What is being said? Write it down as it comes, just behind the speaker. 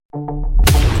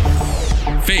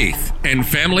Faith and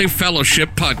Family Fellowship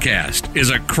Podcast is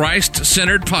a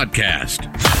Christ-centered podcast.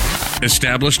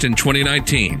 Established in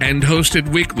 2019 and hosted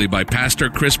weekly by Pastor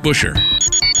Chris Busher.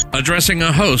 Addressing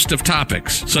a host of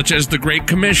topics such as the Great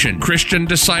Commission, Christian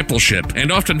discipleship, and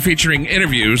often featuring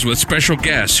interviews with special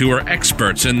guests who are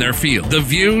experts in their field. The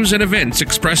views and events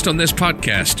expressed on this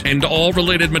podcast and all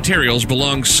related materials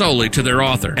belong solely to their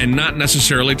author and not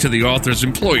necessarily to the author's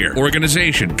employer,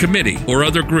 organization, committee, or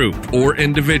other group or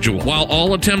individual. While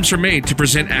all attempts are made to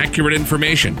present accurate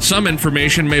information, some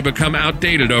information may become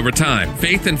outdated over time.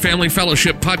 Faith and Family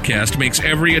Fellowship Podcast makes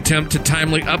every attempt to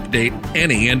timely update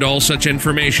any and all such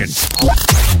information.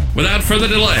 Without further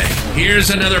delay,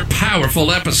 here's another powerful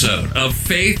episode of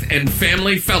Faith and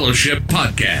Family Fellowship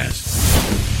Podcast.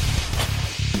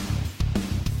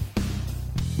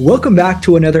 Welcome back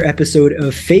to another episode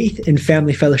of Faith and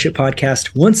Family Fellowship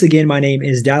Podcast. Once again, my name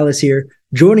is Dallas here,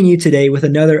 joining you today with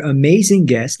another amazing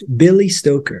guest, Billy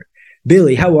Stoker.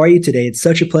 Billy, how are you today? It's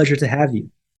such a pleasure to have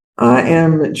you. I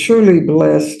am truly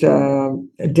blessed,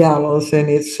 Dallas,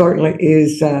 and it certainly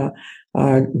is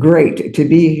great to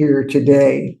be here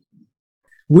today.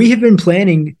 We have been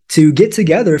planning to get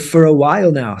together for a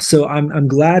while now, so I'm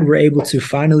glad we're able to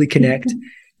finally connect.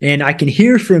 And I can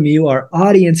hear from you, our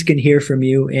audience can hear from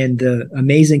you, and the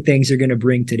amazing things you're going to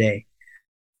bring today.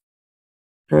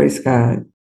 Praise God.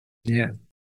 Yeah.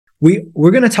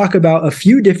 We're going to talk about a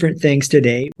few different things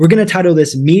today. We're going to title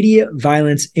this Media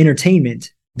Violence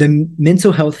Entertainment, the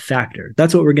Mental Health Factor.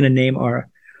 That's what we're going to name our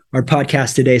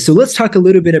podcast today. So let's talk a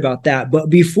little bit about that. But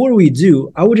before we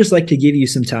do, I would just like to give you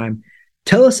some time.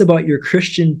 Tell us about your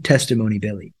Christian testimony,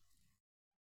 Billy.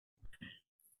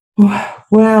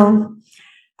 Well,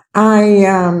 I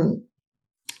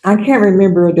can't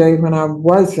remember a day when I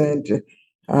wasn't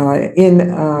in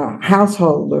a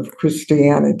household of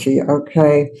Christianity.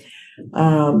 Okay,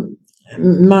 my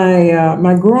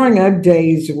growing up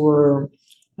days were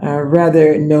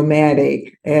rather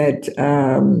nomadic. At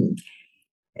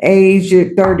age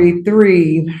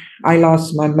 33, I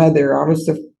lost my mother. I was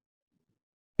the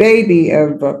baby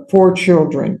of 4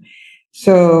 children.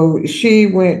 So she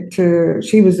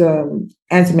was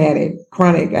asthmatic,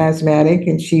 chronic asthmatic,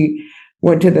 and she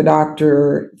went to the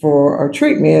doctor for a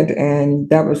treatment, and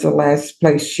that was the last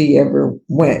place she ever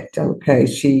went. Okay,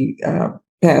 she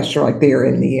passed right there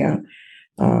in the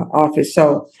office.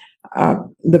 So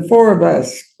the 4 of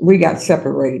us, we got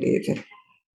separated.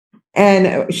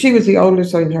 And she was the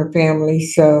oldest in her family,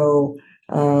 so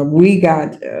we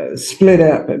got split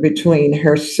up between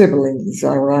her siblings,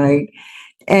 all right?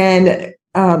 And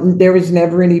there was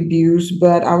never any abuse,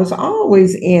 but I was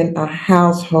always in a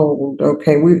household,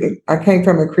 okay? I came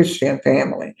from a Christian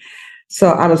family,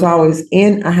 so I was always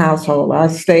in a household. I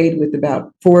stayed with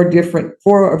about 4 different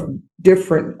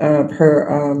of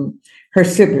her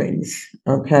siblings,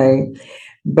 okay?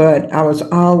 But I was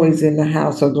always in the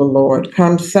house of the Lord.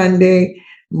 Come Sunday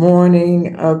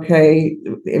morning, okay,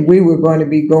 we were going to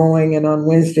be going, and on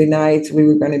Wednesday nights we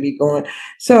were going to be going.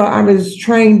 So I was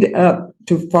trained up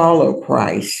to follow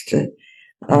Christ,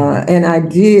 and I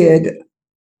did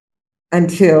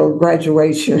until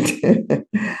graduation.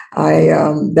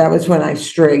 That was when I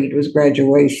strayed, was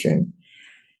graduation.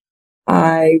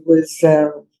 I was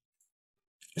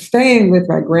staying with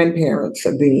my grandparents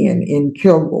then in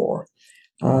Kilgore,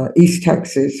 East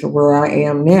Texas, where I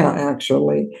am now,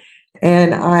 actually.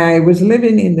 And I was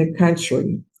living in the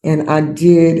country, and I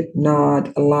did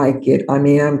not like it. I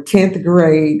mean, I'm 10th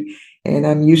grade, and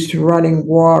I'm used to running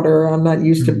water. I'm not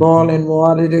used to boiling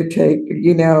water to take,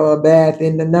 a bath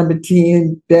in the number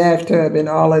 10 bathtub and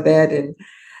all of that. And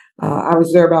I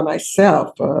was there by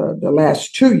myself the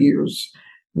last 2 years.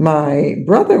 My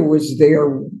brother was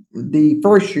there the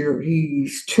first year.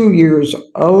 He's 2 years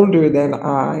older than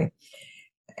I.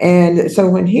 And so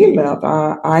when he left,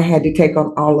 I had to take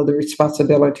on all of the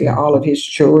responsibility, all of his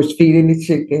chores, feeding the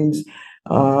chickens,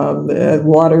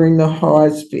 watering the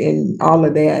horse, and all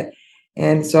of that.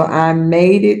 And so I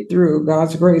made it through.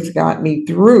 God's grace got me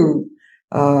through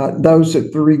those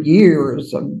 3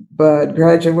 years. But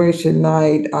graduation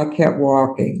night, I kept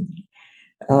walking.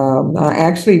 I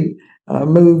actually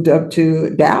moved up to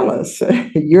Dallas,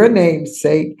 your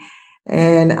namesake.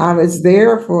 And I was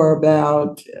there for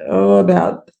about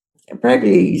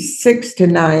probably 6 to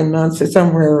 9 months or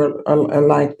somewhere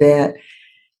like that.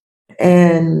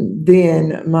 And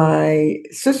then my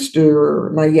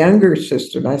younger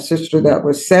sister, my sister that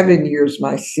was 7 years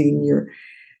my senior,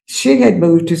 she had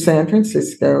moved to San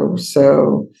Francisco.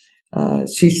 So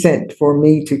she sent for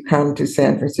me to come to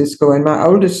San Francisco. And my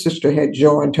oldest sister had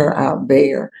joined her out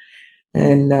there.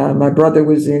 And my brother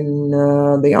was in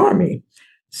the Army.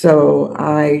 So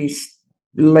I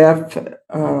left the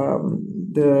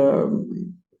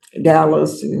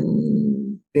Dallas,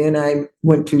 and then I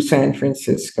went to San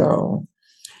Francisco.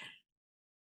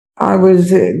 I was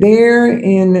there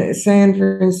in San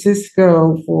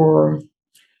Francisco for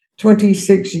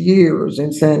 26 years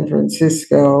in San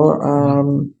Francisco.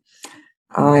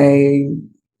 I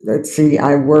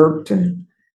worked,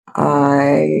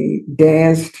 I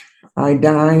danced, I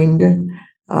dined,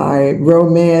 I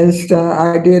romanced,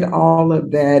 I did all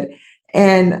of that.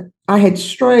 And I had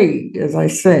strayed, as I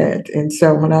said. And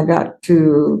so when I got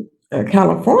to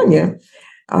California,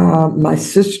 my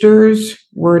sisters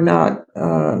were not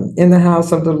in the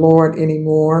house of the Lord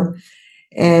anymore.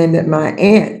 And my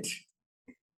aunt,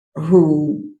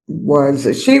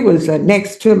 she was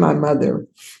next to my mother.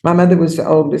 My mother was the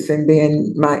oldest, and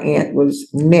then my aunt was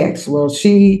next. Well,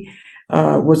 she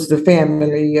was the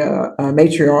family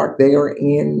matriarch there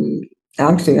in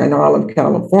all of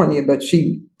California, but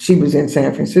she was in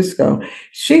San Francisco.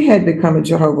 She had become a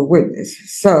Jehovah's Witness.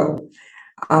 So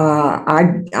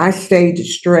I stayed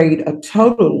straight a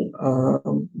total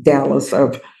Dallas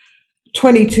of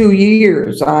 22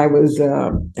 years. I was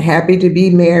happy to be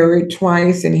married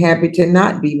twice and happy to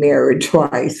not be married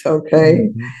twice. Okay.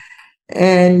 Mm-hmm.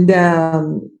 And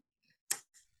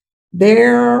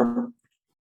there,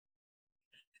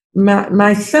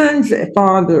 my son's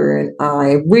father and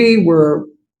I, we were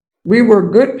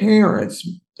good parents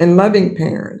and loving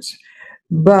parents,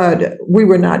 but we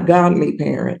were not godly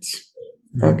parents.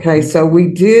 Okay, so we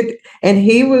did, and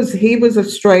he was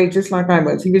astray just like I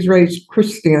was. He was raised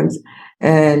Christians,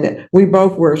 and we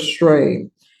both were astray.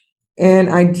 And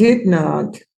I did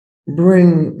not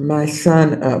bring my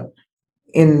son up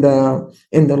in the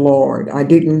Lord. I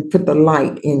didn't put the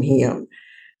light in him.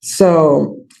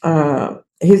 So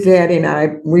his dad and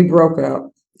I, we broke up,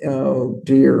 oh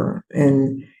dear,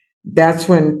 and that's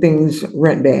when things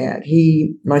went bad.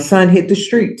 My son hit the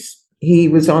streets. He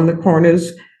was on the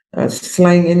corners,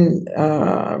 slanging,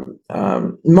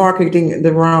 marketing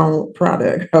the wrong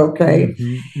product. Okay.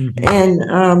 Mm-hmm, mm-hmm.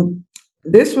 And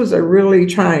this was a really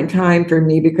trying time for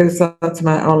me because that's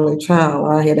my only child.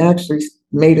 I had actually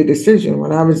made a decision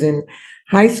when I was in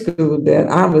high school that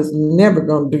I was never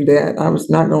going to do that. I was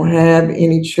not going to have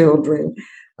any children.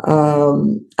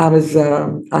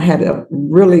 I had a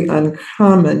really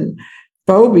uncommon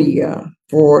phobia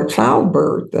for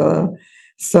childbirth.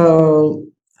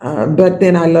 But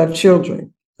then I love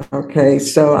children. Okay,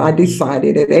 so I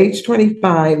decided at age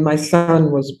 25, my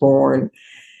son was born.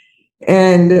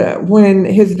 And when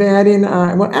his dad and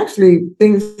I, well, actually,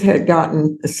 things had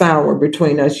gotten sour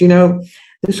between us. You know,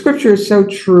 the scripture is so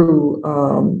true.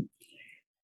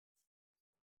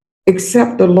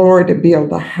 Except the Lord to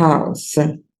build a house,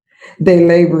 they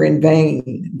labor in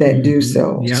vain that do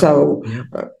so. Yep. So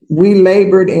we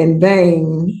labored in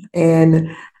vain,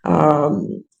 and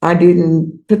I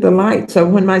didn't put the light. So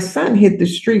when my son hit the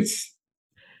streets,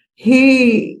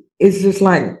 he is just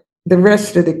like the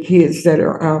rest of the kids that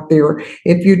are out there.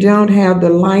 If you don't have the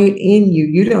light in you,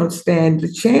 you don't stand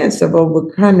the chance of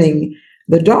overcoming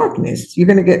the darkness. You're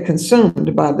going to get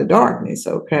consumed by the darkness,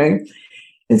 okay?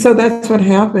 And so that's what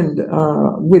happened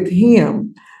with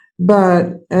him.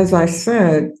 But as I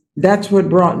said, that's what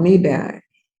brought me back,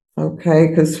 okay?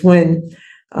 Because when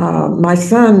my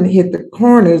son hit the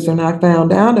corners and I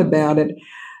found out about it,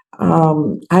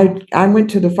 I went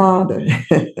to the Father.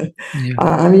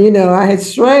 I had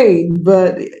strayed,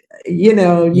 but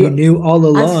you knew all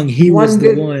along he was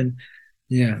the one.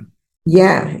 Yeah.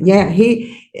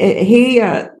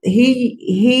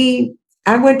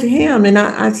 I went to him and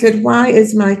I said, why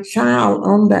is my child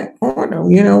on that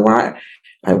corner? You know, why?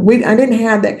 I didn't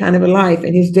have that kind of a life.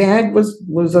 And his dad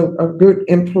was a good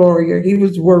employer. He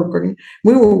was working.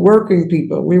 We were working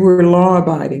people. We were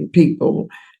law-abiding people.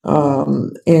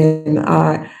 And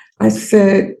I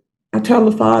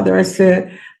told the Father, I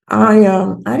said, I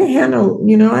didn't have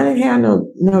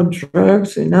no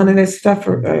drugs and none of that stuff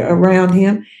around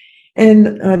him.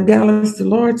 And Dallas, the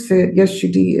Lord said, yes,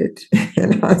 you did.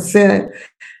 And I said,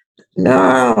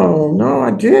 no,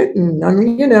 I didn't. I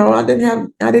mean, I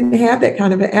didn't have that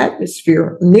kind of an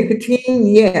atmosphere. Nicotine,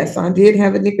 yes, I did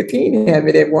have a nicotine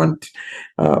habit at one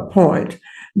point.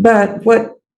 But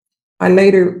what I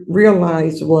later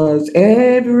realized was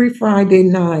every Friday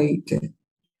night,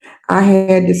 I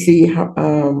had to see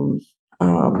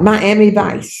Miami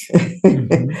Vice.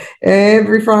 Mm-hmm.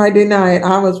 Every Friday night,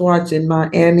 I was watching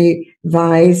Miami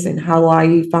Vice and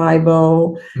Hawaii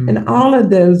Five-0 and all of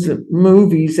those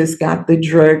movies that's got the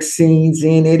drug scenes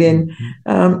in it. And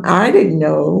I didn't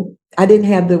know, I didn't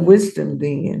have the wisdom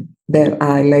then that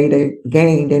I later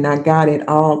gained, and I got it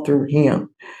all through him.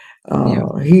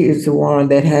 He is the one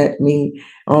that had me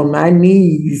on my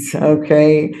knees,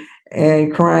 okay,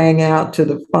 and crying out to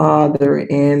the Father.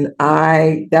 And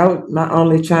that was my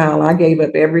only child. I gave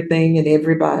up everything and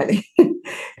everybody.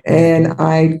 And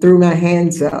I threw my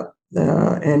hands up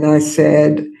and I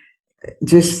said,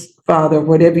 just Father,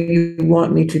 whatever you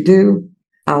want me to do,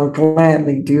 I'll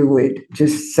gladly do it.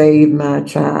 Just save my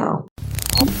child.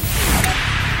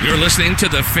 You're listening to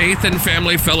the Faith and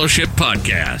Family Fellowship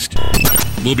Podcast.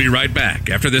 We'll be right back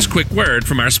after this quick word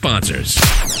from our sponsors.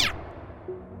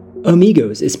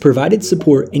 Amigos is provided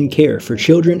support and care for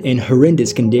children in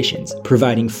horrendous conditions,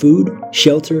 providing food,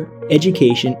 shelter,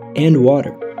 education, and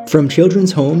water. From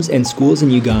children's homes and schools in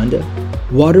Uganda,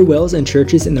 water wells and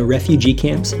churches in the refugee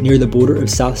camps near the border of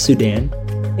South Sudan,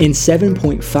 and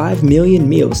 7.5 million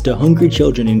meals to hungry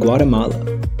children in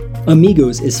Guatemala.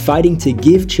 Amigos is fighting to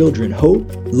give children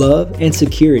hope, love, and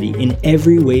security in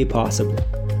every way possible.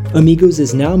 Amigos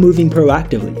is now moving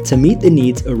proactively to meet the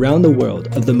needs around the world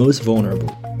of the most vulnerable.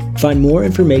 Find more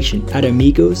information at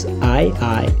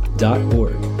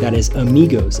amigosii.org. That is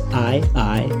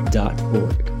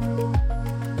amigosii.org.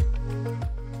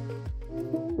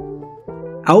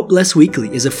 Out Blessed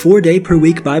Weekly is a 4-day per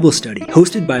week Bible study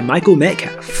hosted by Michael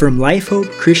Metcalf from Life Hope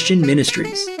Christian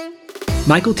Ministries.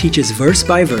 Michael teaches verse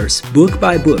by verse, book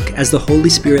by book as the Holy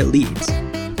Spirit leads.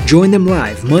 Join them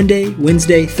live Monday,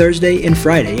 Wednesday, Thursday, and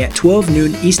Friday at 12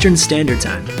 noon Eastern Standard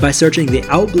Time by searching the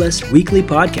Out Blessed Weekly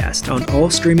podcast on all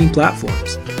streaming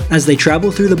platforms. As they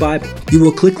travel through the Bible, you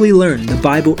will quickly learn the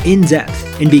Bible in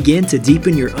depth and begin to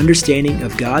deepen your understanding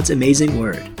of God's amazing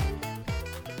Word.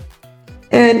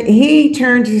 And he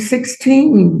turned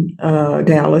 16,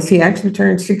 Dallas. He actually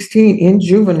turned 16 in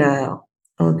juvenile.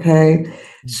 Okay.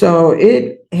 So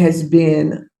it has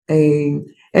been and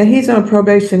he's on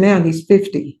probation now. He's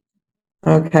 50.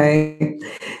 Okay.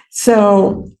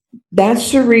 So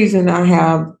that's the reason I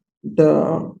have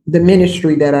the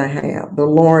ministry that I have. The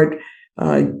Lord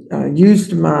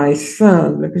used my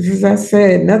son because, as I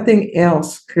said, nothing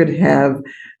else could have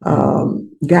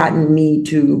gotten me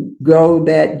to go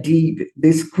that deep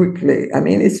this quickly. I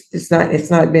mean, it's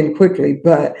not been quickly,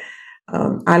 but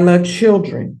I love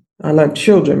children. My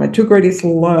two greatest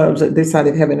loves at this side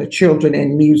of heaven are children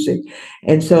and music.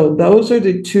 And so those are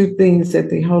the two things that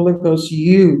the Holy Ghost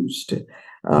used.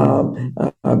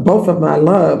 Both of my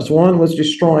loves, one was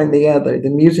destroying the other. The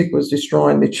music was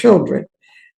destroying the children.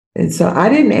 And so I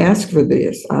didn't ask for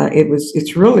this.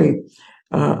 It's really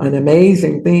an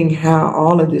amazing thing how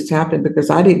all of this happened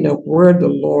because I didn't know where the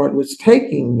Lord was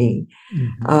taking me.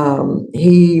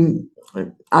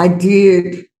 I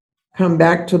did come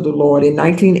back to the Lord. In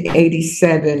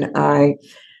 1987, I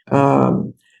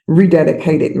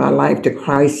rededicated my life to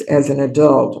Christ as an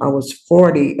adult. I was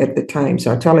 40 at the time.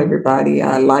 So I tell everybody,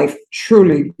 life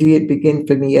truly did begin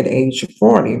for me at age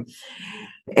 40.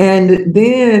 And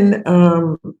then,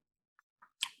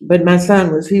 but my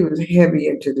son was heavy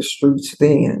into the streets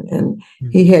then, and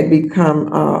he had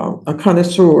become a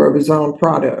connoisseur of his own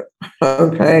product.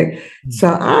 Okay. So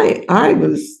I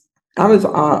was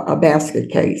a basket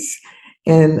case.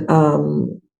 And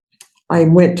I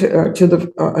went to a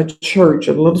church,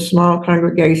 a little small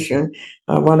congregation.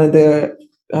 One of the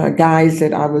guys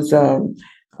that I was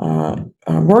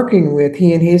working with,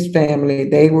 he and his family,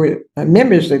 they were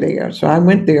members of there. So I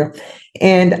went there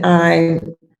and I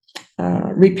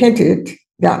repented,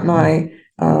 got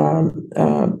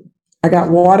I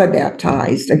got water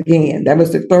baptized again. That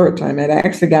was the third time. I'd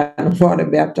actually gotten water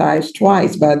baptized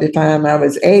twice by the time I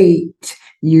was 8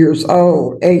 years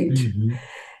old.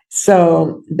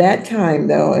 So that time,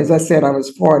 though, as I said, I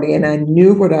was 40 and I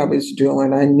knew what I was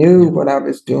doing.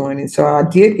 And so I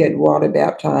did get water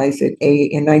baptized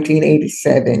in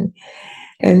 1987.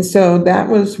 And so that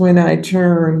was when I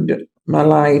turned my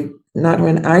life, not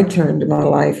when I turned my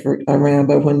life around,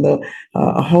 but when the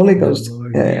Holy Ghost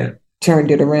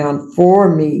turned it around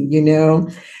for me,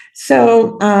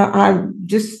 So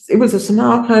it was a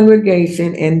small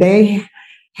congregation and they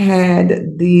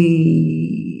had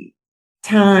the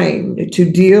time to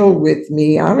deal with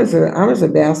me. I was a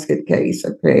basket case.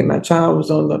 Okay. My child was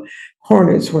on the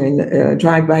corners when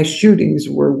drive-by shootings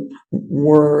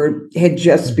had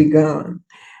just begun.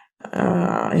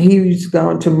 He's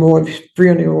gone to more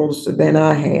funerals than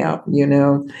I have,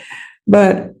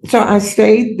 But so I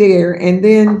stayed there and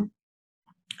then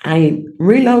I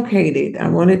relocated. I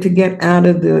wanted to get out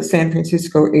of the San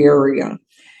Francisco area.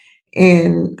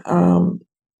 And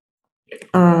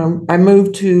I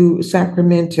moved to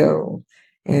Sacramento.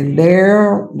 And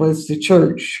there was the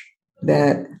church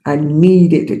that I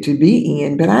needed to be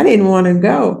in, but I didn't want to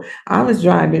go. I was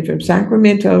driving from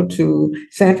Sacramento to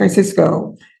San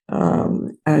Francisco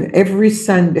every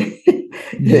Sunday.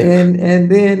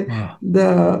 And then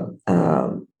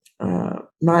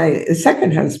my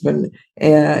second husband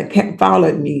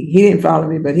followed me. He didn't follow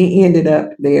me, but he ended up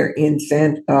there in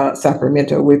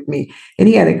Sacramento with me. And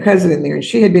he had a cousin there, and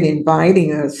she had been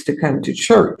inviting us to come to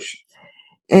church.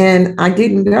 And I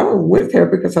didn't go with her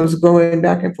because I was going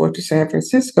back and forth to San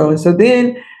Francisco. And so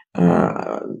then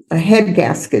a head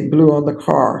gasket blew on the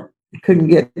car. Couldn't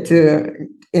get to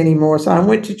anymore. So I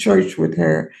went to church with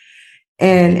her.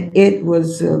 And it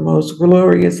was the most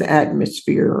glorious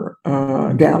atmosphere,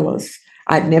 Dallas.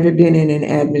 I'd never been in an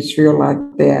atmosphere like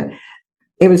that.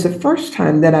 It was the first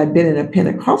time that I'd been in a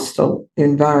Pentecostal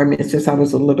environment since I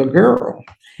was a little girl.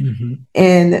 Mm-hmm.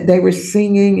 And they were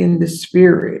singing in the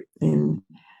spirit, and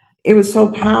it was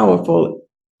so powerful.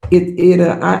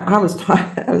 I was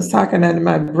talking under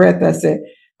my breath. I said,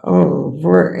 "Oh,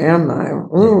 where am I?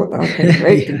 Oh, I can't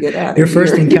wait to get out of here." Your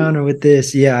first encounter with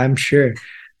this, yeah, I'm sure.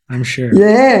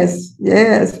 Yes.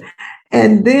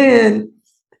 And then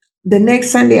the next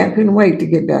Sunday, I couldn't wait to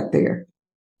get back there,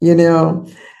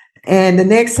 And the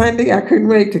next Sunday, I couldn't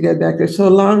wait to get back there. So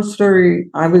long story,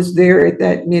 I was there at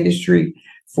that ministry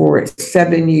for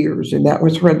 7 years. And that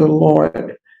was where the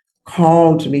Lord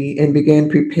called me and began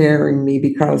preparing me,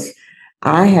 because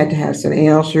I had to have some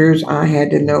answers. I had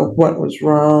to know what was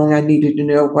wrong. I needed to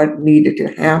know what needed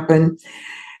to happen.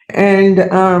 And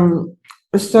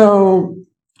so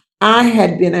I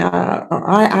had been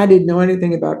I didn't know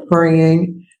anything about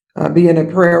praying, being a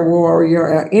prayer warrior,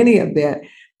 or any of that.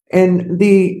 And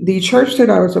the church that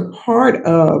I was a part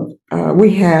of,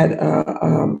 we had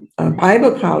a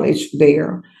Bible college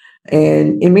there.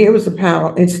 And I mean, it was a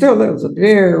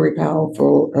very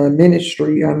powerful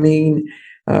ministry. I mean,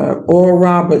 Oral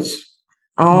Roberts,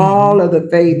 all of the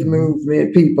faith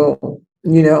movement people,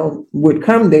 would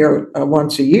come there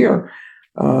once a year.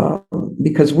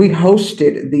 Because we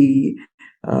hosted the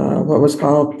what was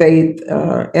called Faith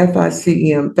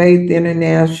FICM, Faith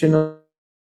International,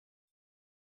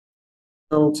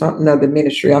 something other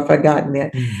ministry. I've forgotten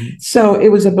that. Mm-hmm. So it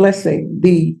was a blessing.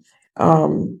 The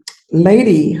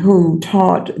lady who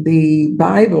taught the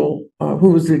Bible,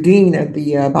 who was the dean of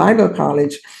the Bible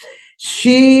college,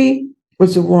 she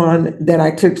was the one that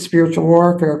I took spiritual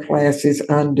warfare classes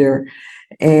under,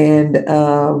 and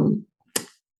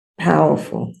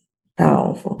powerful.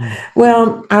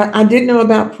 Well, I didn't know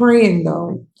about praying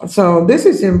though. So this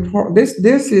is important.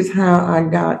 This is how I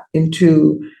got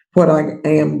into what I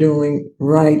am doing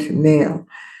right now.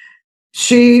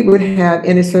 She would have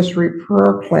intercessory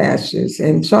prayer classes.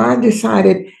 And so I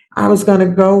decided I was going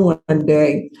to go one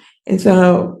day. And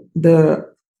so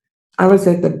I was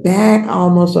at the back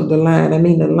almost of the line. I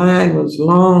mean, the line was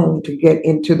long to get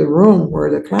into the room where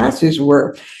the classes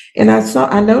were. And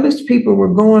I noticed people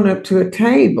were going up to a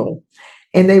table,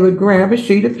 and they would grab a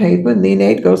sheet of paper and then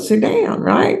they'd go sit down,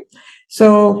 right?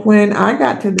 So when I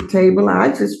got to the table, I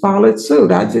just followed suit.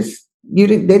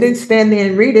 They didn't stand there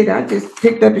and read it. I just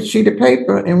picked up a sheet of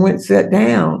paper and went sat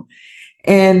down.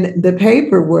 And the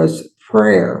paper was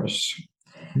prayers.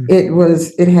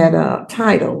 Mm-hmm. It had a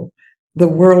title, The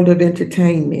World of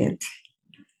Entertainment.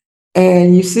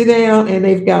 And you sit down and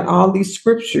they've got all these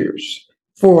scriptures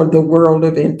for the world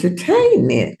of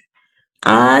entertainment.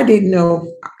 I didn't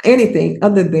know anything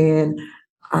other than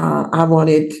I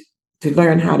wanted to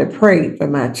learn how to pray for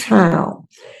my child.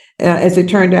 As it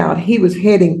turned out, he was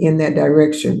heading in that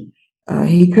direction.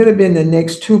 He could have been the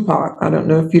next Tupac. I don't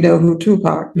know if you know who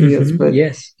Tupac is, but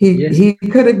yes. He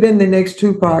could have been the next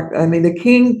Tupac. I mean, the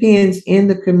kingpins in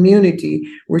the community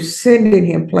were sending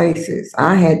him places.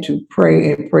 I had to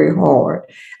pray and pray hard.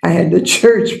 I had the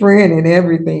church praying and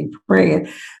everything praying.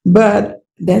 But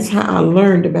that's how I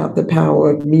learned about the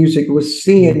power of music, was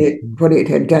seeing it, what it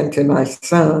had done to my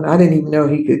son. I didn't even know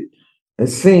he could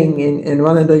sing. And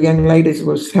one of the young ladies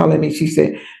was telling me, she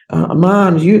said,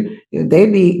 Moms, they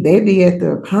be at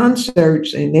the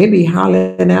concerts and they be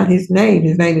hollering out his name.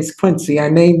 His name is Quincy. I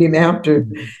named him after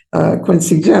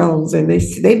Quincy Jones. And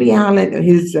they be hollering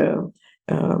his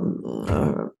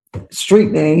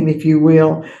street name, if you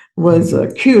will, was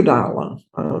Q Dollar.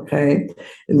 Okay.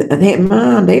 And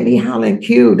Mom, they be hollering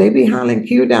Q. They be hollering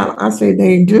Q Dollar. I said,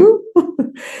 they do?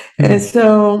 And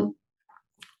so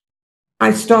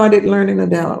I started learning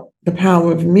about the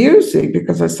power of music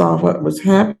because I saw what was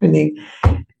happening.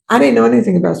 I didn't know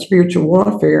anything about spiritual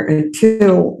warfare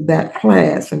until that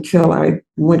class, until I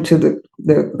went to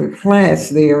the class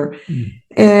there.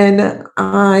 And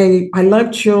I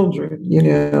love children,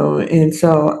 and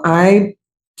so I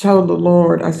told the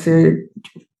Lord, I said,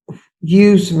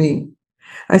 use me.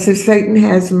 I said, Satan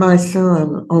has my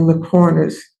son on the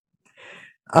corners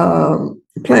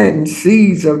planting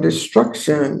seeds of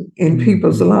destruction in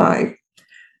people's life.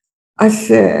 I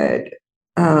said,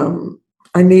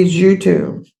 I need you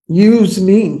to use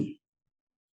me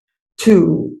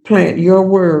to plant your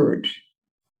word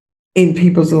in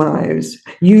people's lives.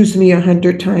 Use me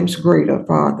 100 times greater,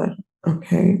 Father.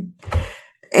 Okay.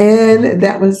 And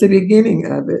that was the beginning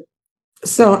of it.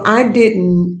 So I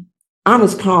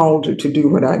was called to do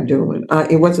what I'm doing.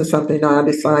 It wasn't something I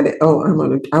decided, I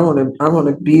want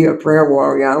to be a prayer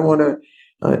warrior. I don't want to,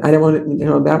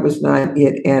 that was not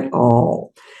it at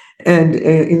all. And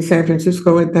in San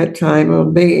Francisco at that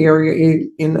time, Bay Area,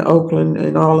 in Oakland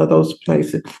and all of those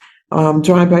places,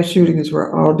 drive-by shootings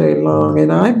were all day long.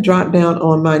 And I dropped down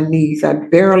on my knees. I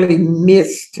barely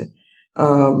missed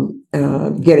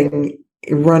getting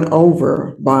run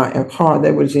over by a car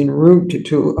that was en route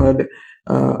to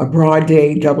a broad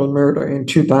day double murder in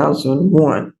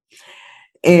 2001.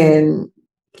 And,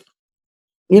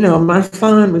 my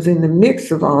son was in the mix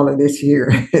of all of this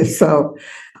here. So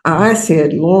I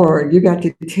said, Lord, you got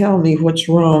to tell me what's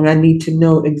wrong. I need to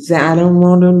know exactly. I don't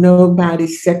want to nobody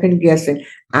second guessing.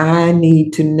 I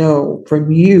need to know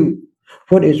from you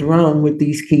what is wrong with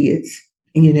these kids,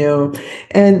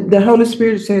 And the Holy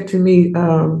Spirit said to me,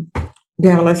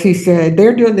 Dallas, he said,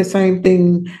 they're doing the same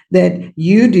thing that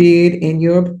you did in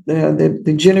your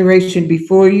the generation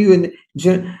before you. And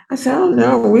I said, oh,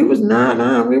 no, we were not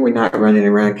running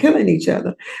around killing each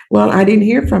other. Well, I didn't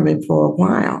hear from him for a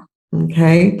while.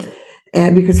 Okay.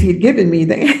 And because he had given me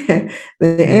the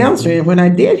answer. And when I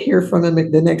did hear from him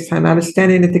the next time, I was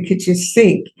standing at the kitchen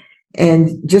sink. And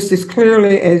just as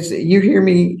clearly as you hear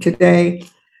me today,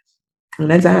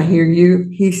 and as I hear you,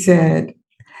 he said,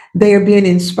 they are being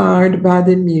inspired by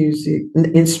the music,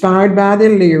 inspired by the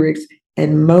lyrics,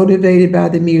 and motivated by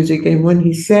the music. And when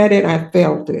he said it, I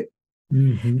felt it.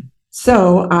 Mm-hmm.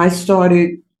 So I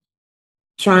started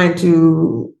trying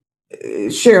to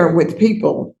share with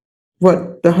people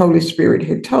what the Holy Spirit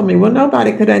had told me. Well,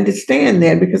 nobody could understand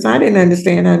that because I didn't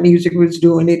understand how music was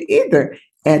doing it either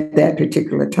at that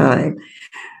particular time.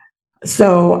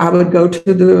 So I would go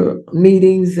to the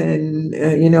meetings and,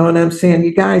 and I'm saying,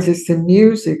 you guys, it's the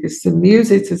music. It's the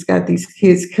music that's got these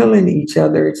kids killing each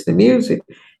other. It's the music.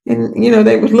 And,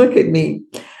 they would look at me.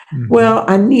 Mm-hmm. Well,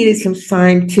 I needed some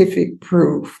scientific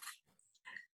proof.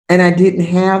 And I didn't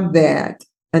have that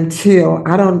until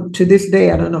to this day,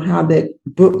 I don't know how that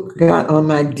book got on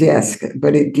my desk,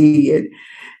 but it did.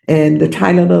 And the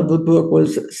title of the book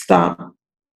was Stop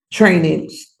Training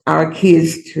Our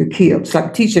Kids to Kill.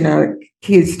 Stop Teaching Our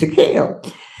Kids to Kill.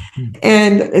 Mm-hmm.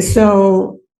 And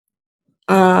so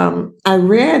I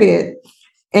read it,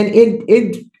 and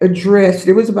it addressed,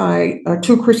 it was by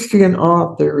two Christian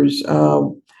authors,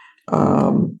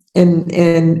 and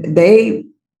they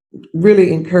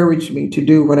really encouraged me to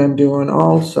do what I'm doing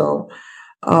also.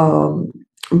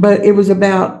 But it was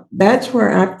that's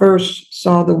where I first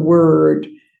saw the word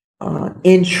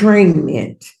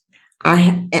entrainment.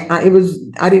 I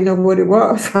didn't know what it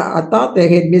was. I thought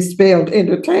they had misspelled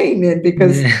entertainment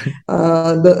because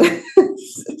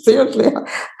seriously,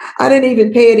 I didn't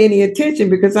even pay it any attention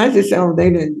because I just said, they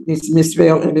didn't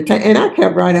misspell entertainment. And I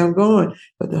kept right on going.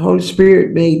 But the Holy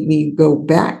Spirit made me go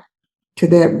back to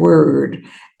that word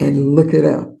and look it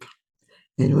up.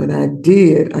 And when I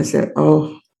did, I said,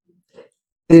 oh,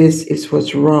 this is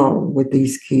what's wrong with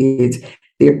these kids.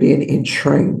 They're being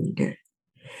entrained.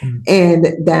 Mm-hmm. And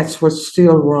that's what's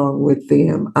still wrong with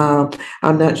them.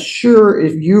 I'm not sure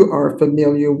if you are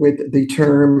familiar with the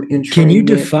term entrainment. Can you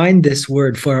define this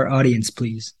word for our audience,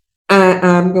 please?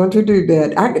 I'm going to do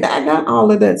that. I got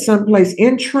all of that someplace.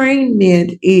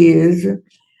 Entrainment is,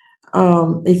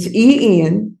 it's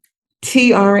ENTRAINMENT.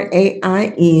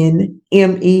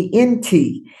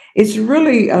 It's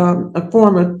really a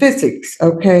form of physics,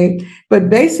 okay? But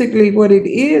basically what it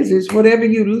is whatever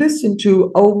you listen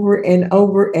to over and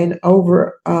over and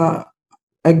over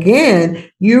again,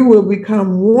 you will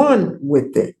become one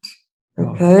with it,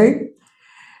 okay?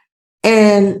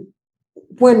 And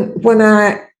when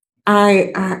I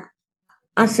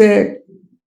said,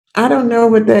 I don't know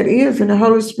what that is, and the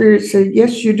Holy Spirit said,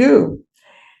 yes, you do.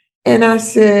 And I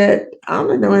said, I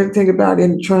don't know anything about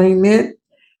entrainment.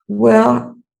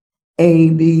 Well, A,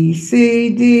 B,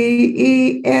 C, D,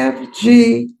 E, F,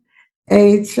 G,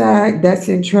 H, I, that's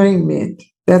entrainment.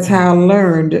 That's how I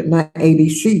learned my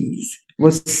ABCs,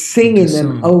 was singing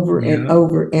them over and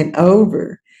over and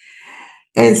over.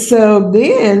 And so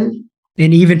then...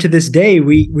 And even to this day,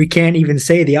 we can't even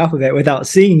say the alphabet without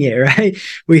singing it, right?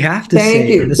 We have to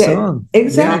say it in the song.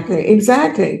 Exactly.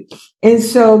 And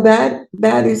so that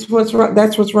is what's wrong.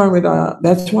 That's what's wrong with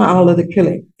that's why all of the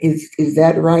killing is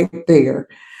that right there.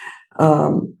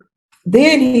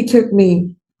 Then he took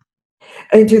me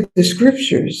into the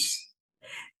scriptures.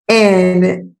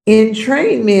 And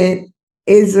entrainment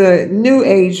is a new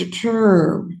age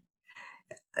term.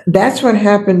 That's what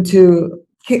happened to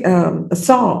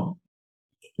Saul.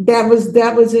 That was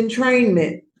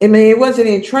entrainment. I mean, it wasn't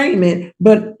entrainment,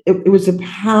 but it was the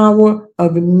power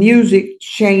of music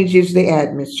changes the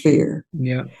atmosphere.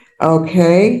 Yeah.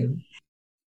 Okay.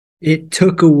 It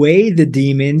took away the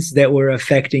demons that were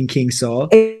affecting King Saul.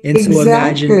 And so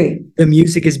Exactly. imagine the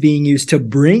music is being used to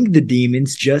bring the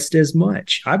demons just as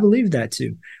much. I believe that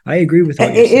too. I agree with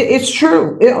what you're saying. It's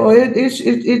true. It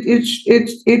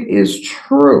is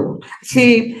true.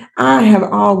 See, I have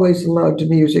always loved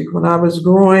music. When I was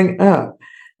growing up,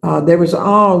 there was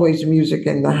always music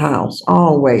in the house,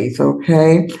 always.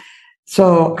 Okay.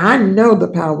 So I know the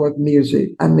power of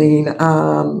music. I mean,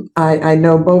 I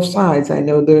know both sides. I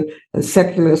know the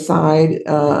secular side.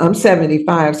 I'm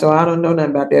 75, so I don't know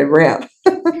nothing about that rap,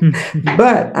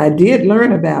 but I did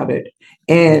learn about it,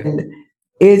 and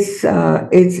it's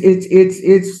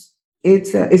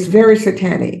very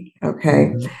satanic.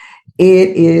 Okay, it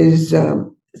is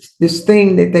this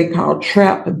thing that they call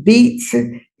trap beats.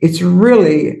 It's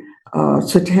really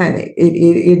satanic.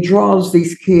 It draws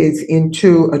these kids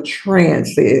into a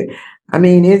trance. I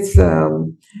mean, it's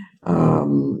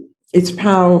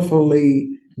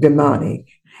powerfully demonic,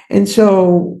 and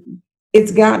so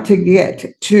it's got to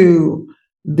get to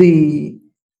the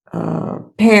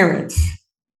parents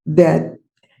that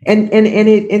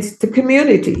it's the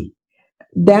community.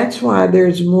 That's why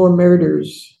there's more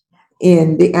murders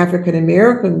in the African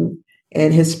American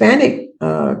and Hispanic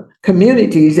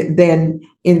communities than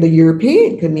in the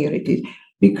European communities,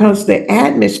 because the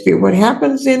atmosphere, what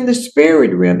happens in the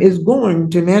spirit realm, is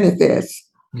going to manifest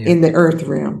in the earth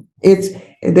realm.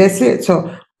 That's it.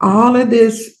 So all of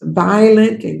this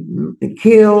violent and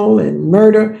kill and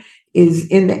murder is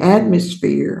in the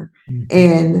atmosphere,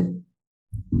 and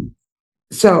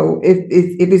so if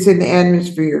it's in the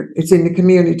atmosphere, it's in the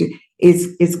community.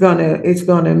 It's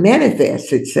gonna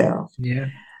manifest itself. Yeah.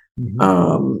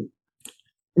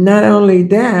 Not only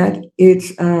that,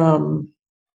 it's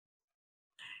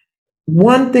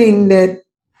one thing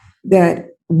that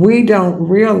we don't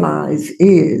realize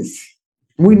is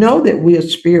we know that we're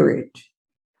spirit,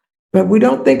 but we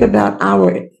don't think about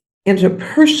our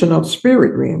interpersonal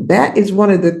spirit realm. That is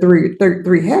one of the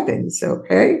three heavens.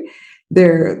 Okay,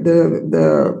 the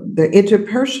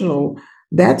interpersonal.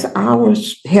 That's our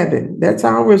heaven. That's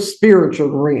our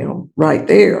spiritual realm right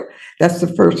there. That's the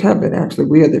first heaven. Actually,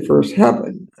 we are the first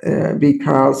heaven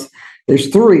because there's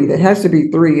three. There has to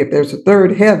be three. If there's a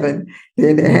third heaven,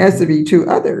 then there has to be two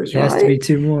others. There has to be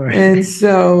two more. And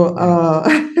so,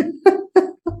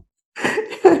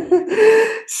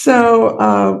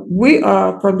 we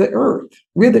are from the earth.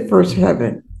 We're the first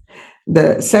heaven.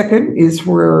 The second is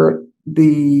where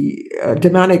the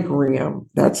demonic realm.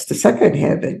 That's the second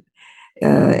heaven.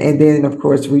 And then, of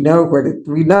course, we know what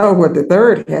the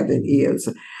third heaven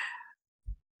is.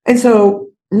 And so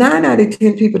 9 out of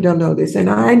 10 people don't know this. And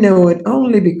I know it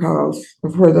only because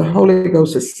of where the Holy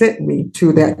Ghost has sent me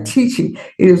to that teaching.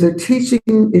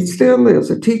 It still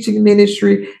is a teaching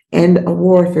ministry and a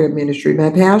warfare ministry. My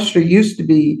pastor used to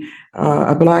be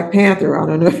a Black Panther. I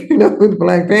don't know if you know who the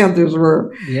Black Panthers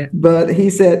were, but he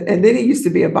said, and then he used to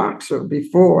be a boxer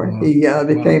before he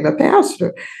became a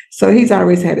pastor. So he's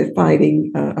always had a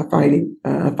fighting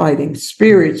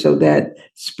spirit. So that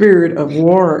spirit of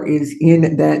war is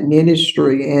in that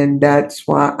ministry, and that's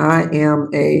why I am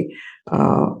a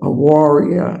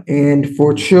warrior and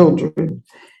for children.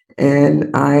 And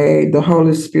the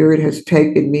Holy Spirit has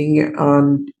taken me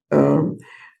on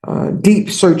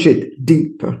search it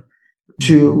deep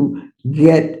to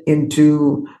get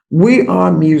into. We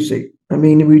are music. I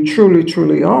mean, we truly,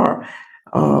 truly are.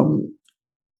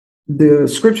 The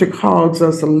scripture calls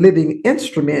us living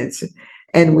instruments,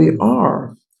 and we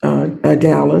are,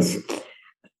 Dallas.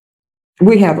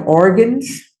 We have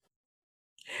organs,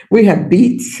 we have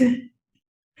beats,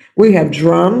 we have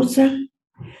drums,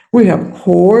 we have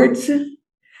chords.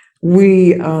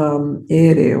 What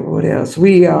else?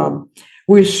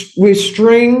 We're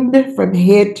stringed from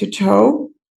head to toe.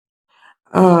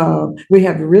 We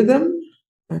have rhythm.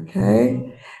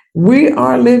 Okay, we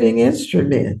are living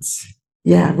instruments.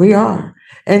 Yeah, we are.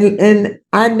 And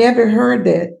I never heard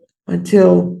that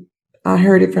until I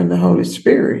heard it from the Holy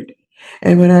Spirit.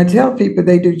 And when I tell people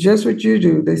they do just what you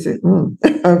do, they say,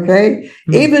 okay,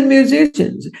 even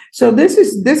musicians. So this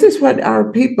is what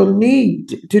our people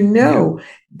need to know. Yeah.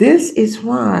 This is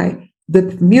why the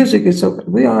music is so,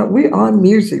 we are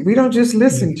music. We don't just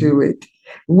listen to it.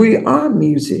 We are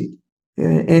music.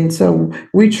 And so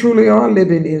we truly are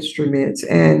living instruments.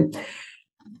 And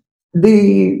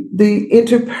the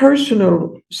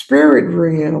interpersonal spirit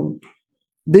realm,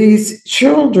 these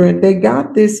children, they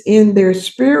got this in their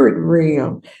spirit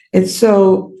realm. And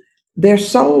so their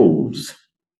souls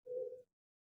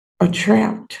are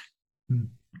trapped.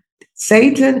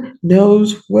 Satan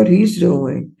knows what he's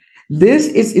doing. This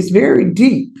is very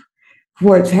deep,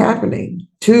 what's happening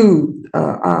to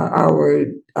our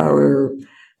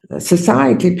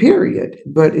society, period,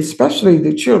 but especially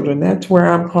the children. That's where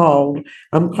I'm called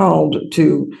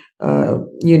to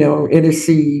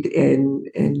intercede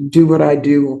and do what I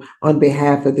do on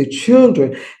behalf of the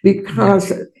children,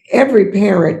 because every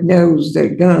parent knows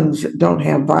that guns don't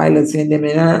have violence in them.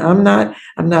 And I'm not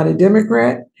a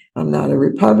Democrat. I'm not a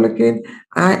Republican.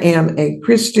 I am a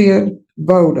Christian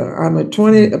voter. I'm a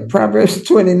Proverbs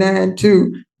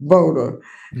 29:2 voter.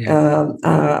 Yeah.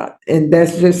 And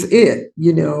that's just it,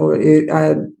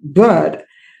 but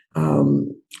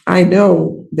I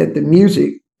know that the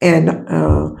music and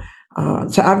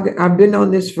so I've been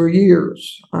on this for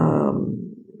years.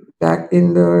 Back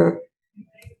in the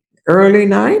early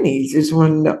 90s is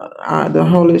when the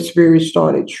Holy Spirit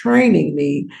started training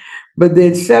me. But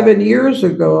then 7 years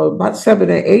ago, about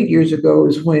 7 or 8 years ago,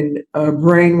 is when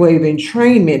brainwave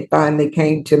entrainment finally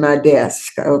came to my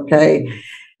desk. Okay.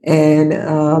 And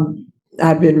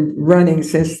I've been running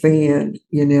since then,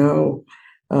 to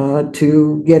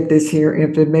get this here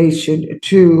information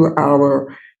to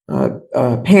our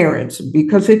parents,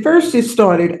 because at first it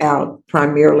started out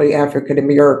primarily African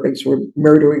Americans were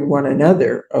murdering one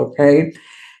another. Okay.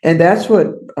 And that's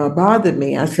what bothered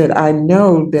me. I said, I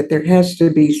know that there has to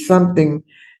be something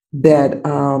that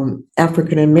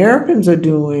African Americans are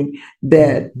doing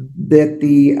that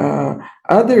the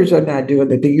others are not doing,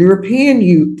 that the European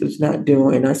youth is not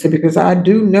doing. I said, because I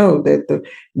do know that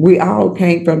we all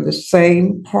came from the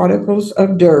same particles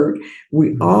of dirt.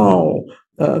 We all,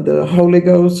 the Holy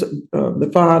Ghost,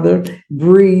 the Father,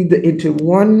 breathed into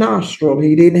one nostril.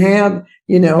 He didn't have,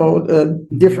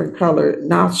 different colored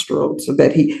nostrils,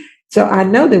 so I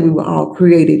know that we were all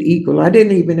created equal. I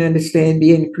didn't even understand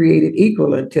being created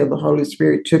equal until the Holy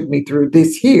Spirit took me through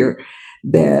this here,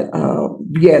 that,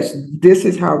 yes, this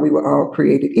is how we were all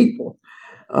created equal.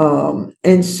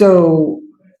 And so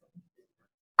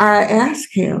I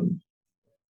asked him,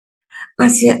 I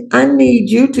said, I need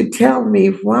you to tell me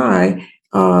why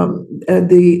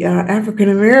the African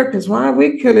Americans, why are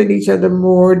we killing each other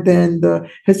more than the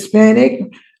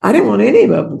Hispanic? I didn't want any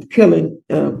of them killing,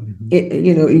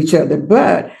 each other,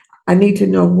 but I need to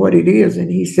know what it is. And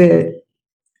he said,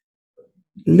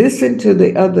 listen to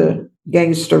the other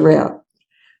gangster rap.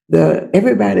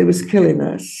 Everybody was killing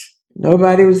us.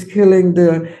 Nobody was killing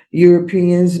the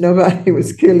Europeans. Nobody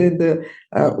was killing the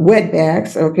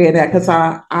wetbacks. Okay, because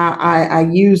I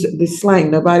use the slang.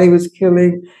 Nobody was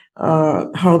killing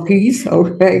honkies.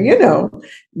 Okay,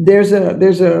 there's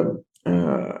a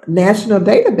national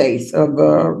database of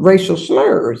racial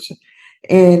slurs,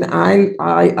 and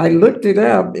I looked it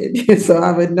up so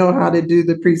I would know how to do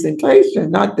the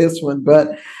presentation, not this one,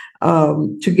 but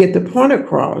to get the point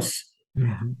across.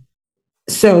 Mm-hmm.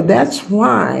 So that's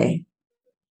why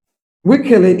we're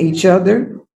killing each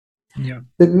other. Yeah.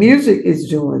 The music is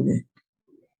doing it.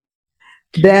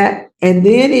 That, and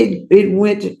then it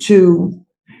went to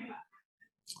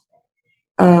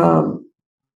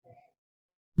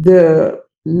the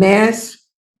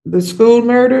school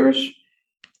murders,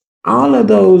 all of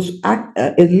those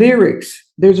lyrics.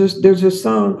 There's a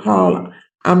song called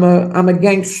 "I'm a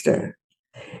Gangster,"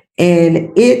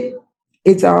 and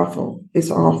it's awful. It's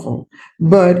awful,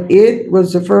 but it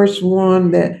was the first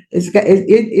one that it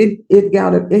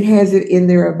has it in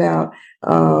there about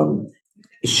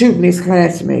shooting his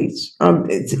classmates.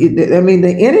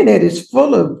 The internet is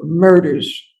full of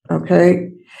murders.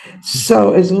 Okay,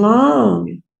 so as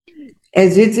long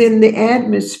as it's in the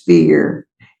atmosphere,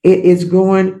 it is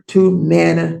going to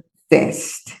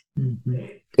manifest. Mm-hmm.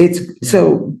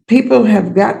 So people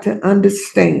have got to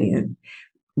understand.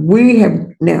 We have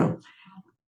now.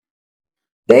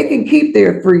 They can keep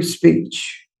their free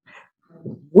speech.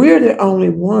 We're the only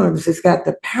ones that's got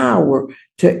the power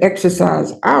to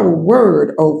exercise our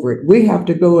word over it. We have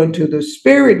to go into the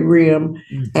spirit realm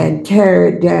and tear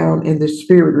it down in the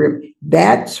spirit realm.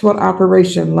 That's what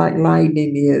Operation Like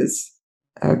Lightning is.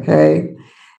 Okay.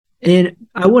 And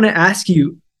I want to ask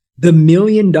you the $1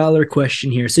 million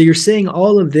question here. So you're saying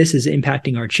all of this is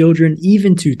impacting our children,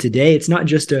 even to today. It's not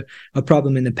just a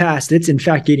problem in the past. It's in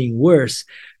fact getting worse.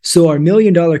 So our $1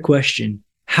 million question,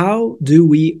 how do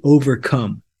we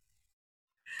overcome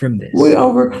from this? We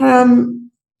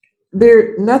overcome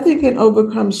nothing can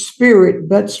overcome spirit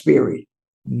but spirit.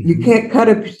 You can't cut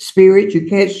a spirit. You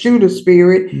can't shoot a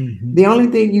spirit. The only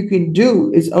thing you can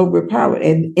do is overpower.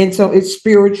 And so it's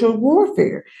spiritual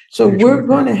warfare. So we're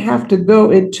going to have to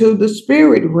go into the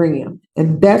spirit realm.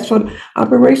 And that's what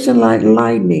Operation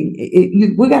Lightning,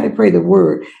 we got to pray the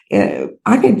word.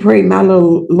 I can pray my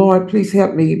little Lord, please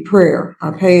help me prayer.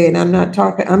 Okay. And I'm not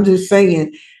talking, I'm just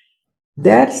saying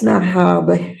that's not how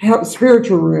the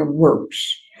spiritual realm works.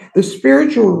 The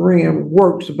spiritual realm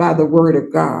works by the word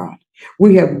of God.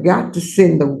 We have got to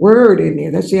send the word in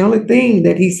there. That's the only thing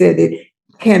that he said that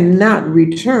cannot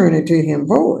return unto him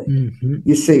void.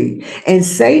 You see, and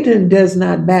Satan does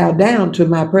not bow down to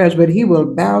my prayers, but he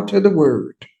will bow to the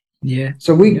word. Yeah.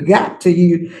 So we got to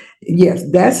use. Yes,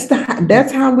 that's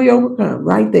how we overcome.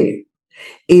 Right there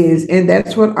is, and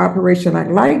that's what Operation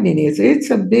Lightning is. It's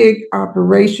a big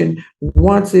operation.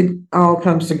 Once it all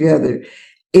comes together,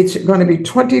 it's going to be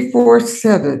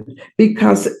 24/7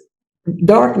 because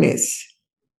darkness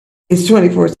is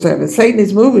 24/7. Satan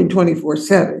is moving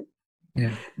 24/7.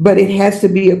 Yeah. But it has to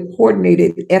be a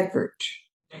coordinated effort.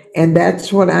 And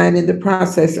that's what I'm in the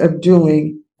process of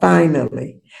doing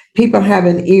finally. People have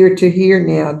an ear to hear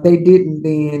now. They didn't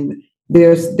then.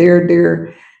 They're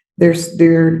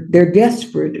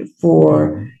desperate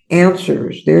for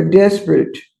answers. They're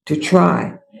desperate to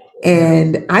try.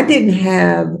 And I didn't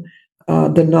have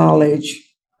the knowledge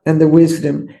and the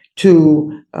wisdom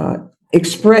to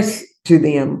express to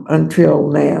them until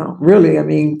now. Really, I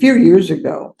mean, a few years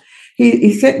ago.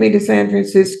 He sent me to San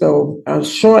Francisco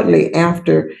shortly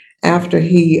after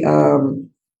he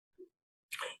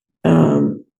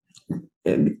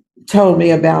told me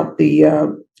about the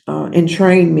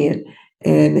entrainment.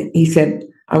 And he said,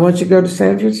 I want you to go to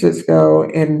San Francisco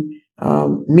and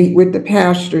meet with the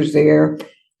pastors there.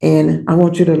 And I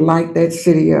want you to light that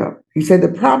city up. He said, the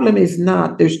problem is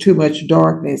not there's too much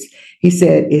darkness. He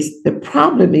said, the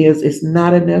problem is it's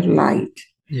not enough light.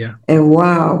 Yeah. And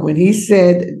wow, when he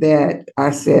said that,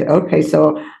 I said, okay.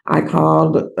 So I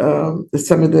called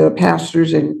some of the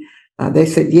pastors, and they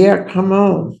said, yeah, come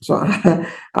on. So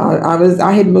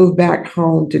I had moved back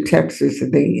home to Texas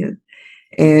then,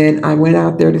 and I went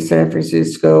out there to San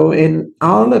Francisco, and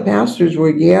all the pastors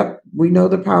were, yep, we know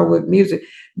the power of music,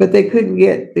 but they couldn't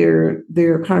get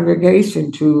their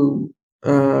congregation to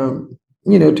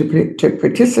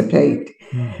participate.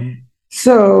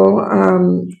 So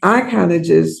I kind of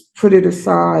just put it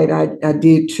aside. I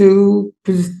did 2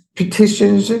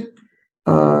 petitions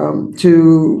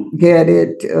to get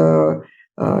it,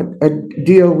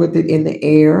 deal with it in the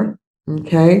air.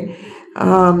 Okay.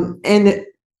 And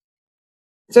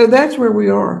so that's where we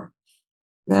are.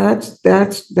 That's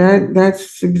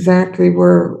exactly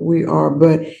where we are.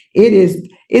 But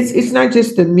it's not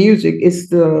just the music, it's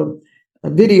the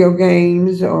video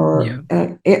games or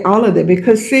all of that,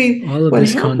 because see, all of what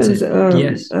happens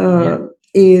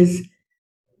is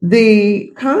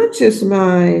the conscious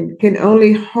mind can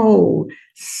only hold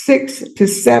 6 to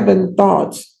 7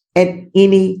 thoughts at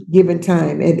any given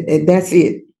time, and that's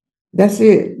it.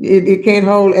 It can't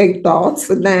hold 8 thoughts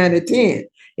or 9 or 10.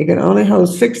 It can only hold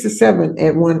 6 to 7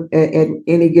 at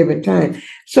any given time.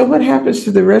 So what happens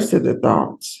to the rest of the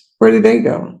thoughts? Where do they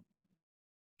go?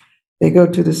 They go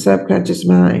to the subconscious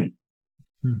mind.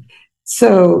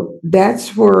 So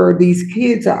that's where these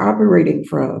kids are operating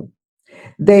from.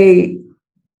 They're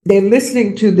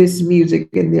listening to this music,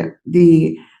 and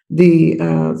the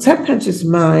subconscious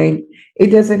mind, it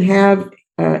doesn't have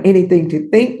anything to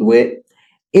think with.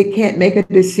 It can't make a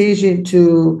decision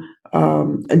to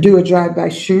do a drive-by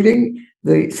shooting.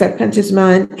 The subconscious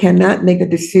mind cannot make a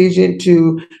decision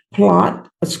to plot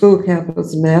a school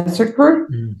campus massacre.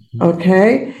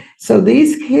 Okay. So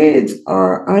these kids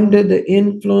are under the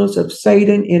influence of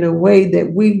Satan in a way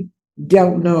that we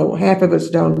don't know. Half of us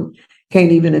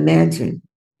can't even imagine,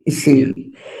 you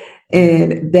see.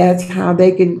 And that's how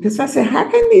they can, because I said, how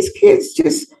can these kids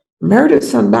just murder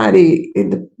somebody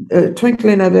in the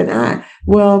twinkling of an eye?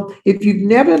 Well, if you've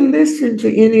never listened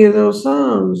to any of those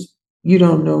songs, you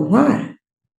don't know why.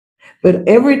 But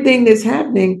everything that's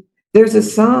happening, there's a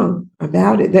song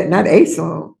about it, not a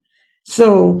song.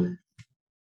 So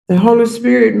the Holy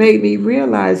Spirit made me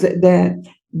realize that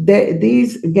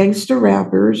these gangster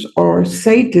rappers are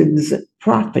Satan's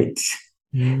prophets.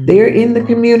 They're in the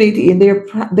community, and they're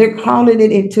calling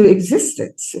it into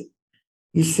existence.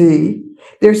 You see,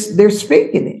 they're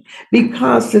speaking it,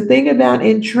 because the thing about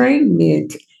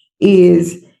entrainment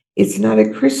is it's not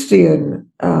a Christian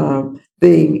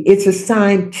thing. It's a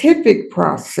scientific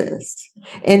process,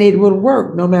 and it will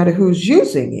work no matter who's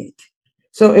using it.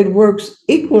 So it works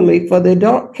equally for the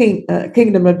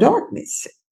kingdom of darkness.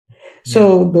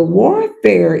 So the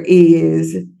warfare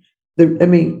is the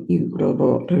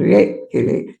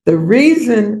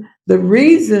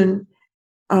reason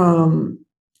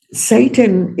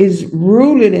Satan is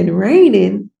ruling and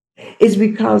reigning is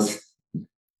because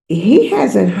he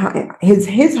has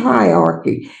his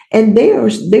hierarchy, and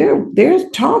they're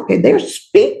talking, they're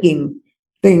speaking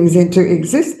things into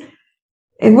existence,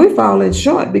 and we're falling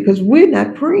short because we're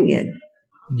not praying.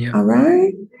 Yeah. All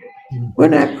right, we're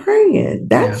not praying.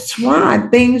 That's why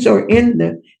things are in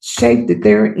the shape that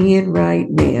they're in right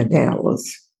now,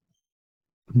 Dallas.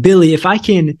 Billy, if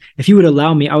you would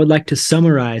allow me, I would like to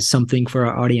summarize something for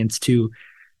our audience to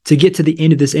get to the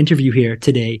end of this interview here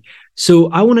today. So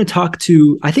I want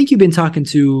to I think you've been talking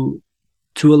to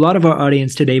a lot of our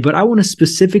audience today, but I want to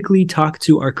specifically talk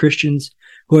to our Christians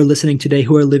who are listening today,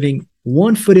 who are living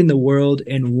one foot in the world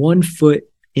and one foot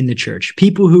in the church.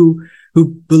 People who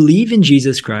believe in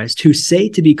Jesus Christ, who say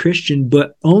to be Christian,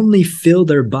 but only fill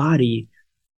their body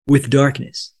with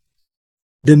darkness.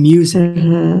 The music,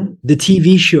 the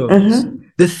TV shows,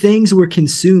 the things we're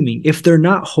consuming, if they're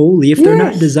not holy, if they're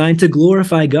not designed to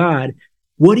glorify God,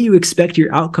 what do you expect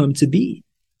your outcome to be?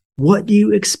 What do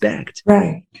you expect?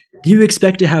 Right. Do you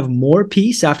expect to have more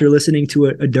peace after listening to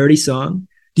a dirty song?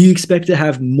 Do you expect to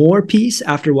have more peace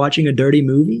after watching a dirty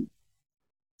movie?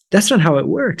 That's not how it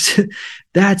works.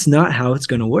 That's not how it's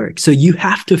going to work. So you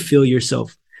have to fill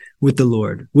yourself with the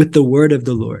Lord, with the word of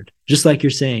the Lord, just like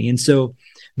you're saying. And so,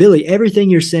 Billy, everything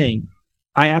you're saying,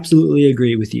 I absolutely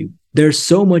agree with you. There's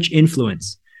so much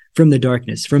influence from the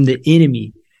darkness, from the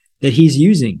enemy that he's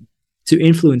using to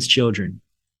influence children,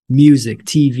 music,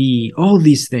 TV, all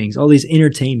these things, all these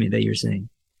entertainment that you're saying.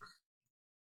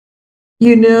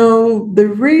 You know, the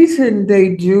reason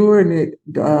they doing it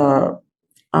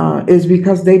is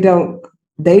because they don't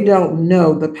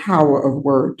know the power of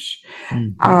words.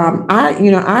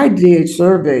 I did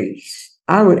surveys.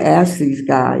 I would ask these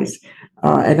guys,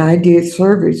 and I did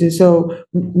surveys, and so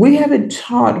we haven't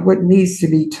taught what needs to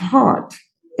be taught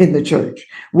in the church.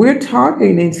 We're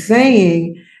talking and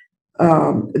saying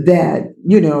that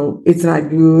it's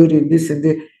not good and this and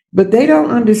that, but they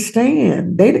don't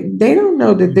understand. They don't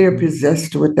know that they're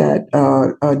possessed with that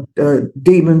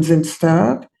demons and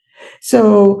stuff.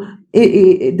 So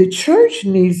the church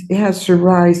has to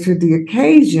rise to the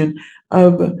occasion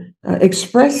of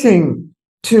expressing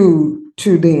to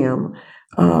them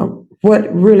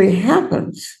what really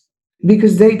happens,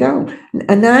 because they don't.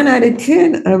 9 out of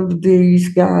 10 of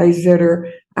these guys that are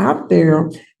out there,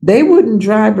 they wouldn't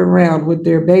drive around with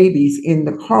their babies in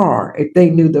the car if they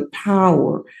knew the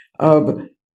power of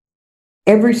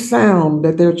every sound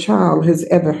that their child has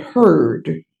ever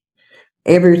heard.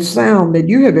 Every sound that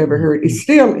you have ever heard is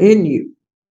still in you.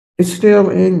 It's still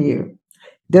in you.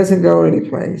 Doesn't go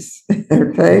anyplace.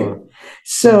 Okay? Wow.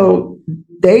 So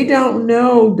they don't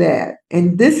know that.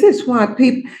 And this is why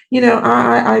people,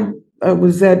 I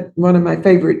was at one of my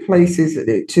favorite places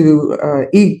to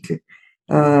eat.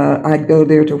 I'd go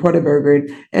there to Whataburger.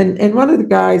 And one of the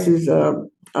guys is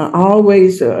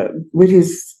always with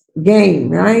his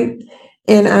game, right?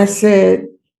 And I said,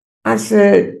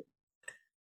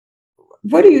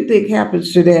 what do you think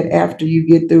happens to that after you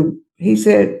get through? He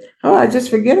said, oh, I just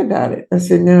forget about it. I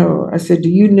said, no. I said, do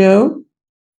you know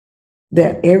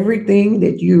that everything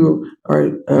that you're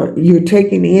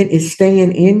taking in is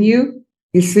staying in you?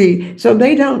 You see, so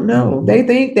they don't know. They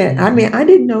think that, I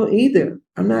didn't know either.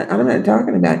 I'm not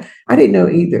talking about it. I didn't know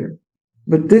either.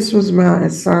 But this was my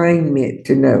assignment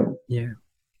to know. Yeah.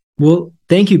 Well,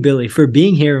 thank you, Billy, for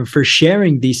being here and for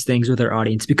sharing these things with our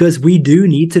audience, because we do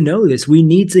need to know this. We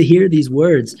need to hear these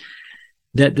words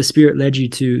that the Spirit led you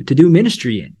to do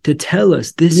ministry in, to tell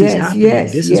us this is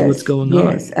happening. This is what's going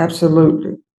on. Yes,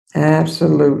 absolutely.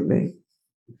 Absolutely.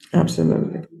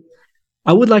 Absolutely.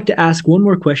 I would like to ask one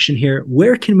more question here.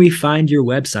 Where can we find your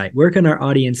website? Where can our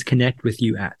audience connect with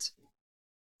you at?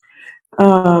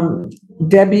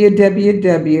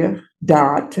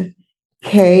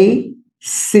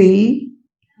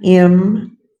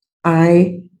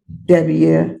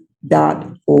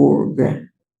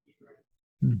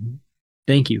 Mm-hmm.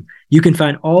 Thank you. You can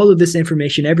find all of this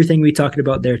information, everything we talked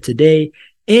about there today,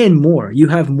 and more. You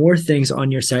have more things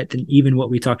on your site than even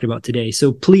what we talked about today.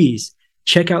 So please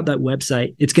check out that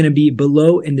website. It's going to be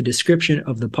below in the description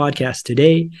of the podcast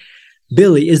today.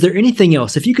 Billy, is there anything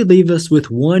else? If you could leave us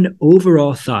with one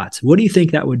overall thought, what do you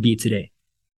think that would be today?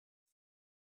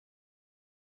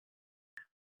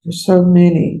 There's so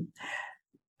many.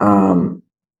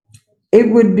 It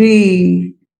would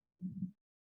be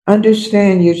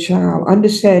understand your child,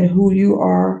 understand who you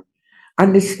are,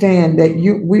 understand that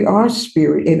we are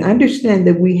spirit, and understand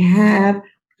that we have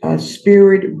a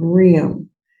spirit realm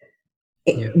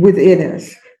within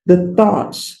us. The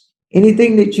thoughts,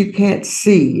 anything that you can't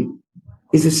see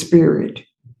is a spirit.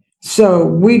 So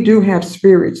we do have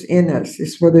spirits in us.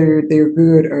 It's whether they're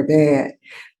good or bad,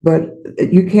 but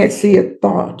you can't see a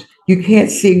thought. You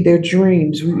can't see their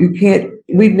dreams. No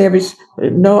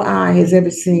eye has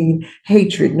ever seen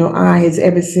hatred. No eye has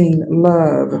ever seen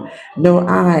love. No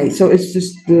eye. So it's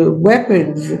just the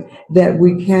weapons that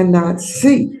we cannot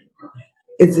see.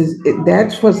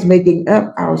 That's what's making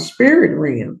up our spirit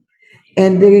realm.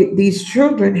 And these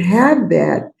children have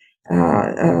that,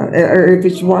 or if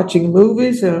it's watching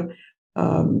movies or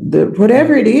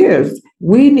whatever it is,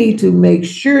 we need to make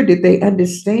sure that they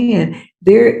understand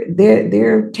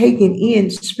they're taking in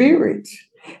spirits.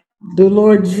 The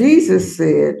Lord Jesus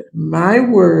said, "My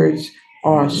words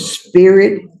are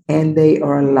spirit and they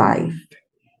are life."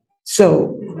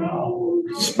 So,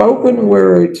 spoken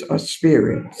words are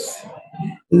spirits.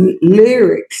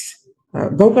 Lyrics,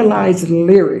 vocalized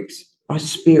lyrics are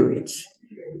spirits.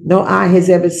 No eye has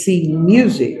ever seen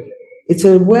music. It's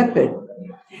a weapon.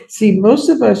 See, most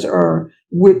of us are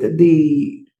with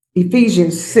the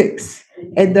Ephesians 6,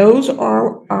 and those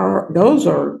are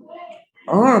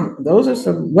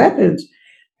some weapons.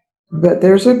 But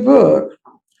there's a book,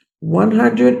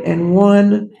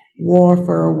 101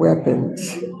 Warfare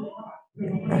Weapons.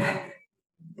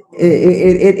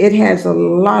 It has a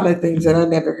lot of things that I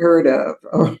never heard of.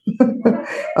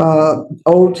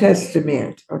 Old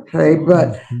Testament, okay,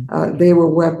 but they were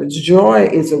weapons. Joy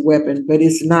is a weapon, but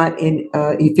it's not in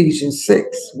Ephesians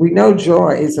 6. We know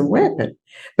joy is a weapon,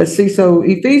 but see, so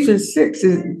Ephesians 6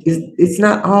 is it's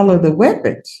not all of the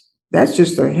weapons. That's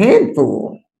just a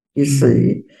handful, you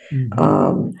see.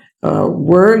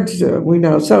 Words, we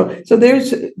know. So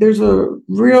there's a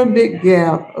real big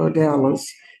gap, Dallas,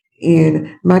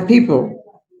 in my people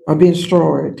are being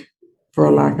destroyed for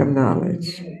a lack of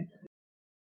knowledge.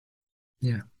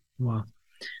 Yeah. Wow.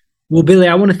 Well, Billy,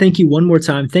 I want to thank you one more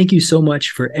time. Thank you so much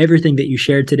for everything that you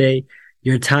shared today,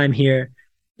 your time here.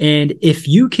 And if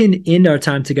you can end our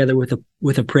time together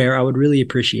with a prayer, I would really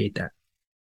appreciate that.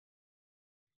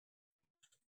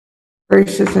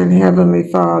 Gracious and Heavenly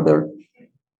Father,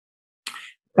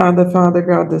 God the Father,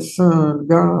 God the Son,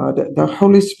 God the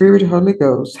Holy Spirit, Holy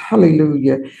Ghost,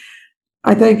 hallelujah.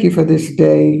 I thank you for this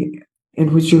day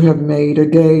in which you have made, a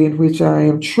day in which I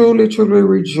am truly, truly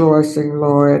rejoicing,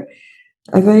 Lord.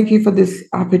 I thank you for this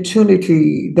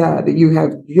opportunity that you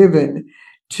have given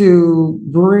to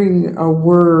bring a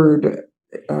word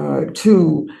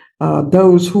to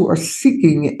those who are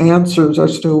seeking answers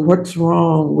as to what's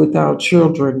wrong with our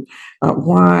children.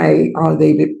 Why are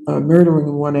they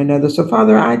murdering one another? So,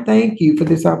 Father, I thank you for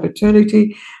this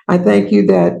opportunity. I thank you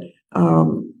that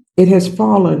it has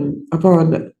fallen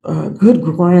upon good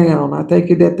ground. I thank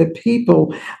you that the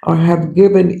people have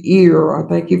given ear. I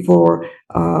thank you for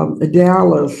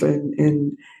Dallas,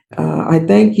 and I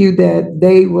thank you that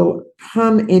they will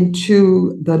come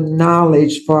into the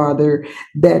knowledge, Father,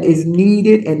 that is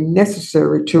needed and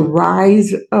necessary to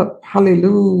rise up,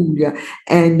 hallelujah,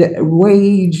 and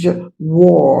wage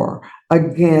war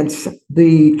against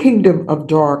the kingdom of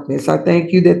darkness. I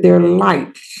thank you that their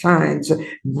light shines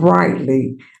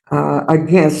brightly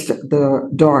against the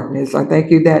darkness. I thank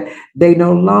you that they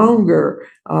no longer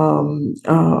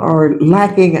are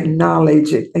lacking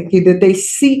knowledge. I thank you that they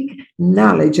seek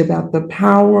knowledge about the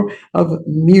power of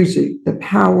music, the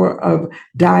power of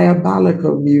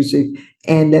diabolical music,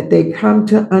 and that they come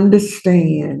to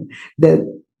understand that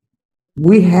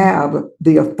we have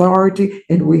the authority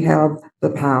and we have the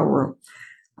power.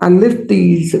 I lift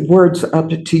these words up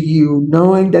to you,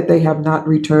 knowing that they have not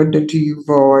returned unto you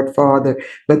void, Father,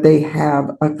 but they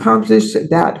have accomplished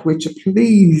that which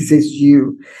pleases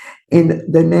you. In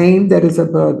the name that is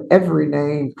above every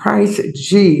name, Christ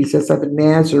Jesus of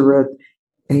Nazareth.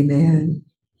 Amen.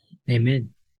 Amen.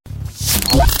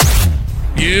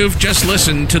 You've just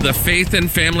listened to the Faith and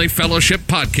Family Fellowship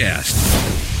Podcast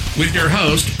with your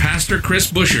host, Pastor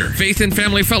Chris Busher. Faith and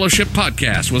Family Fellowship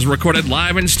Podcast was recorded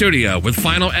live in studio with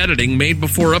final editing made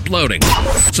before uploading.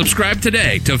 Subscribe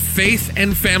today to Faith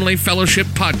and Family Fellowship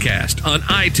Podcast on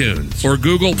iTunes or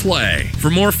Google Play. For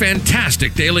more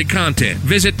fantastic daily content,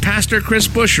 visit Pastor Chris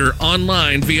Busher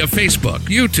online via Facebook,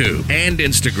 YouTube, and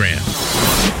Instagram.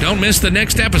 Don't miss the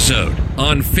next episode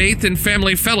on Faith and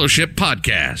Family Fellowship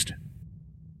Podcast.